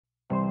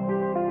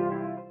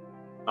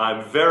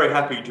I'm very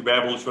happy to be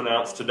able to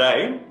announce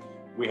today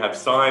we have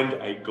signed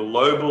a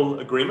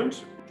global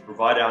agreement to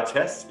provide our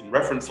tests in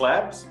reference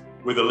labs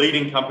with a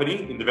leading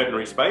company in the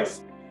veterinary space.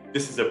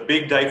 This is a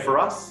big day for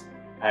us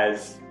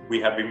as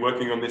we have been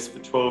working on this for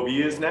 12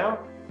 years now,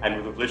 and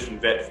with a Volition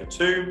vet for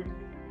 2.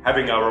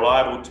 Having a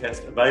reliable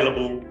test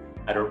available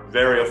at a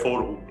very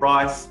affordable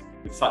price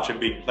with such a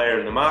big player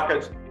in the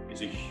market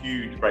is a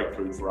huge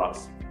breakthrough for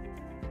us.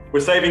 We're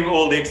saving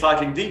all the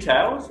exciting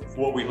details for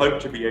what we hope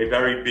to be a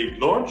very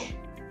big launch,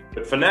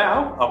 but for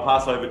now, I'll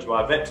pass over to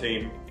our vet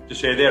team to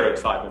share their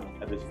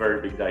excitement at this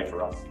very big day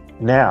for us.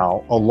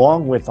 Now,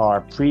 along with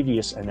our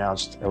previous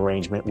announced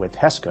arrangement with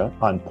Heska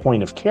on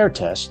point-of-care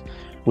test,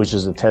 which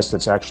is a test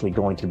that's actually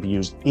going to be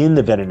used in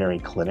the veterinary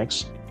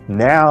clinics,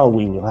 now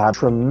we will have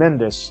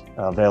tremendous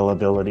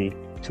availability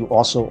to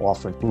also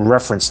offer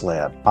reference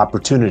lab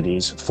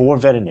opportunities for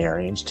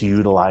veterinarians to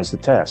utilize the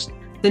test.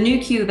 The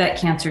Nu.Q Vet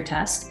Cancer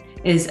Test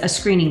is a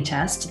screening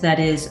test that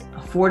is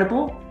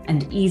affordable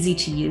and easy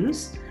to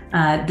use.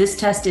 This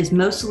test is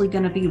mostly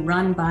going to be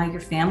run by your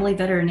family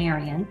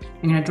veterinarian.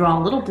 You're going to draw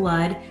a little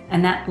blood,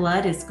 and that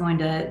blood is going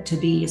to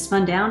be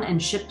spun down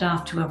and shipped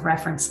off to a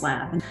reference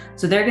lab.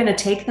 So they're going to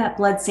take that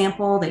blood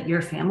sample that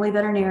your family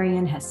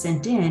veterinarian has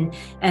sent in,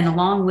 and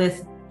along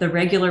with the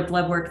regular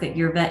blood work that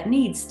your vet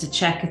needs to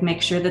check and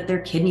make sure that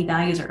their kidney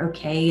values are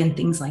okay and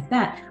things like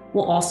that,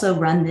 we'll also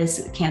run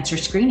this cancer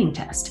screening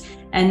test.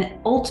 And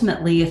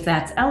ultimately, if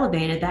that's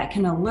elevated, that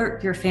can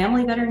alert your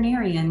family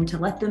veterinarian to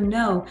let them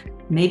know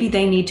maybe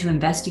they need to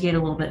investigate a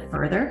little bit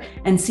further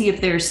and see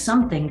if there's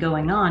something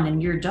going on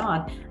in your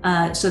dog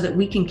so that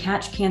we can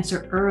catch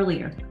cancer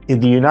earlier. In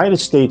the United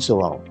States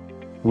alone,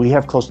 we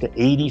have close to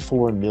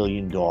 84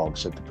 million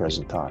dogs at the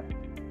present time.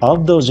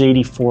 Of those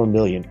 84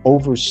 million,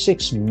 over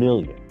 6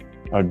 million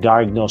are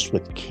diagnosed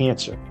with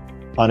cancer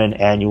on an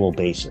annual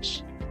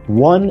basis.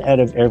 1 out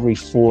of every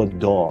 4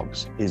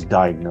 dogs is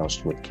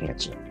diagnosed with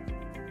cancer.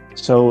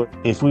 So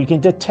if we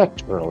can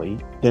detect early,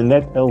 then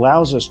that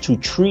allows us to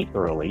treat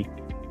early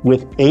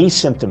with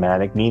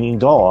asymptomatic, meaning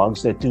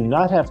dogs that do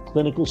not have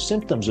clinical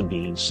symptoms of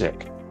being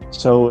sick.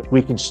 So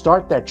we can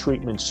start that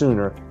treatment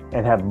sooner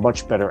and have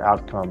much better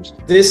outcomes.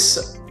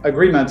 This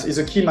agreement is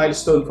a key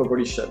milestone for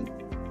Volition.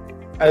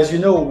 As you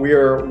know, we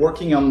are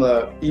working on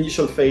the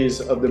initial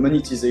phase of the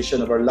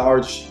monetization of our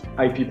large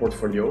IP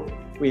portfolio.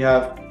 We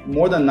have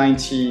more than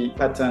 90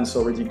 patents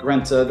already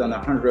granted and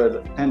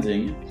 100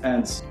 pending,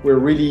 and we're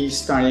really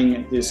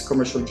starting this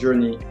commercial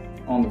journey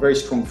on very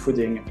strong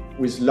footing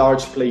with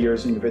large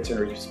players in the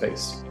veterinary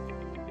space.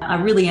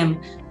 I really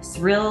am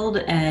thrilled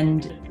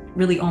and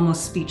really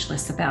almost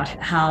speechless about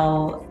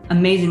how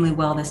amazingly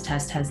well this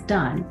test has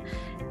done.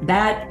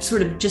 That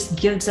sort of just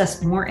gives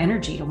us more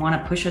energy to want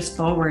to push us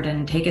forward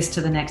and take us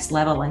to the next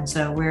level. And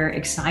so we're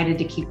excited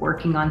to keep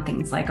working on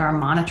things like our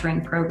monitoring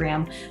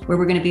program, where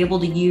we're going to be able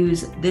to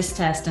use this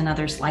test and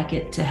others like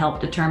it to help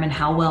determine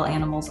how well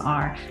animals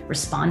are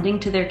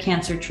responding to their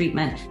cancer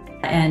treatment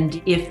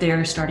and if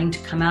they're starting to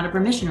come out of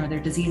remission or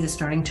their disease is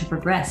starting to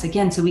progress.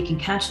 Again, so we can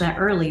catch that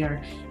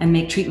earlier and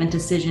make treatment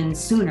decisions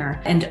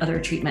sooner and other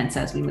treatments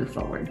as we move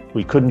forward.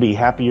 We couldn't be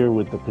happier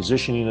with the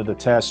positioning of the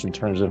test in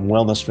terms of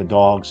wellness for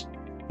dogs.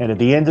 And at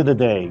the end of the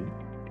day,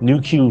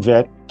 Nu.Q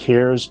Vet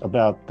cares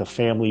about the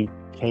family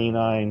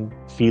canine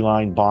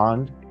feline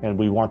bond, and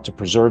we want to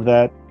preserve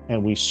that.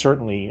 And we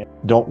certainly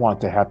don't want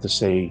to have to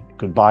say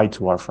goodbye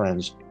to our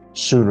friends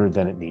sooner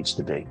than it needs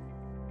to be.